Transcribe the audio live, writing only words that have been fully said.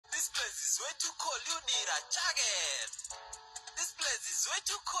place is way too cold, you need a jacket. This place is way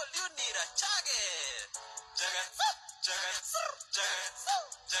too cold, you need a jacket. Jacket.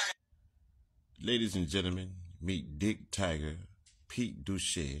 Ladies and gentlemen, meet Dick Tiger, Pete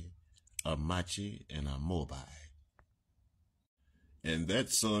Duche, Amachi, and Mobile. And that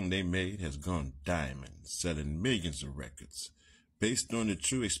song they made has gone diamond, selling millions of records, based on the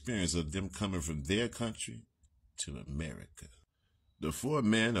true experience of them coming from their country to America. The four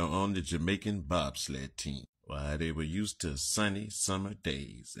men are on the Jamaican bobsled team. Why, they were used to sunny summer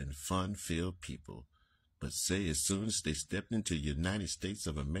days and fun-filled people, but say as soon as they stepped into the United States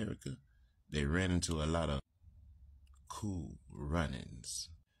of America, they ran into a lot of cool run-ins.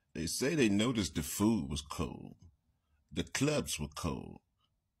 They say they noticed the food was cold. The clubs were cold.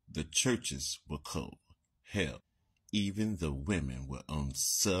 The churches were cold. Hell, even the women were on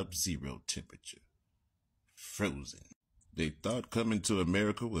sub-zero temperature. Frozen. They thought coming to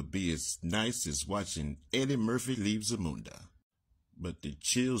America would be as nice as watching Eddie Murphy Leave Zamunda. But the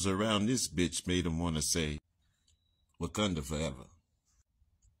chills around this bitch made them want to say, Wakanda forever.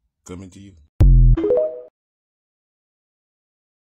 Coming to you.